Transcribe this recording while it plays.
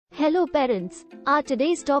Hello parents, our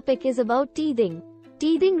today's topic is about teething.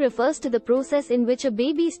 Teething refers to the process in which a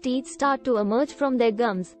baby's teeth start to emerge from their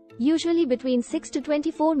gums, usually between 6 to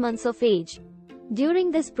 24 months of age.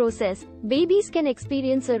 During this process, babies can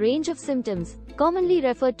experience a range of symptoms, commonly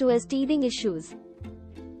referred to as teething issues.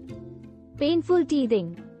 Painful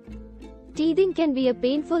teething. Teething can be a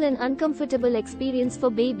painful and uncomfortable experience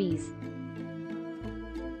for babies.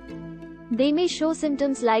 They may show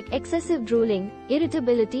symptoms like excessive drooling,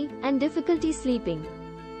 irritability, and difficulty sleeping.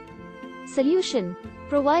 Solution: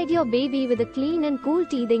 provide your baby with a clean and cool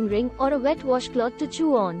teething ring or a wet washcloth to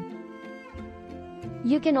chew on.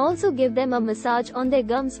 You can also give them a massage on their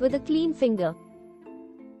gums with a clean finger.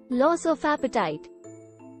 Loss of appetite.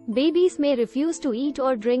 Babies may refuse to eat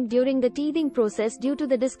or drink during the teething process due to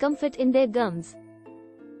the discomfort in their gums.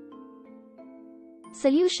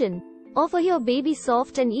 Solution: offer your baby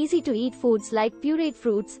soft and easy-to-eat foods like pureed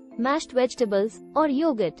fruits, mashed vegetables, or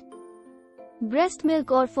yogurt. Breast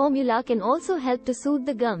milk or formula can also help to soothe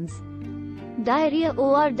the gums. Diarrhea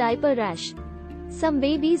or diaper rash. Some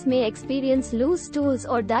babies may experience loose stools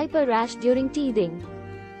or diaper rash during teething.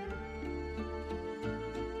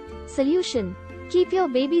 Solution: keep your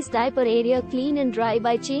baby's diaper area clean and dry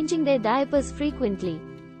by changing their diapers frequently.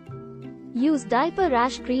 Use diaper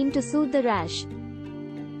rash cream to soothe the rash.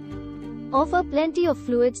 Offer plenty of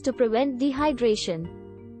fluids to prevent dehydration.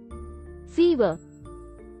 Fever.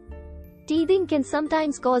 Teething can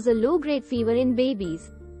sometimes cause a low-grade fever in babies.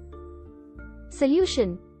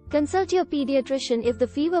 Solution: consult your pediatrician if the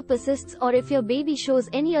fever persists or if your baby shows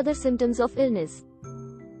any other symptoms of illness.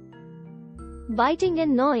 Biting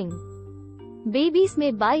and gnawing. Babies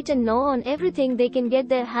may bite and gnaw on everything they can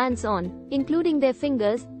get their hands on, including their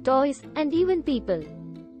fingers, toys, and even people.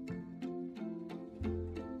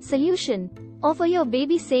 Solution: offer your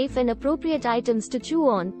baby safe and appropriate items to chew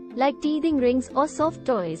on, like teething rings or soft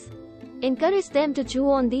toys. Encourage them to chew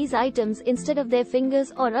on these items instead of their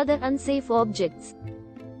fingers or other unsafe objects.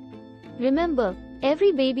 Remember,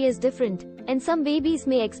 every baby is different, and some babies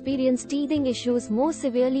may experience teething issues more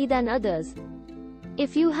severely than others.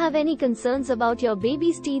 If you have any concerns about your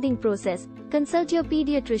baby's teething process, consult your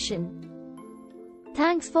pediatrician.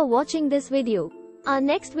 Thanks for watching this video. Our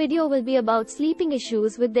next video will be about sleeping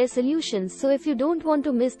issues with their solutions, so if you don't want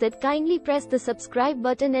to miss that, kindly press the subscribe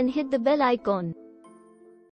button and hit the bell icon.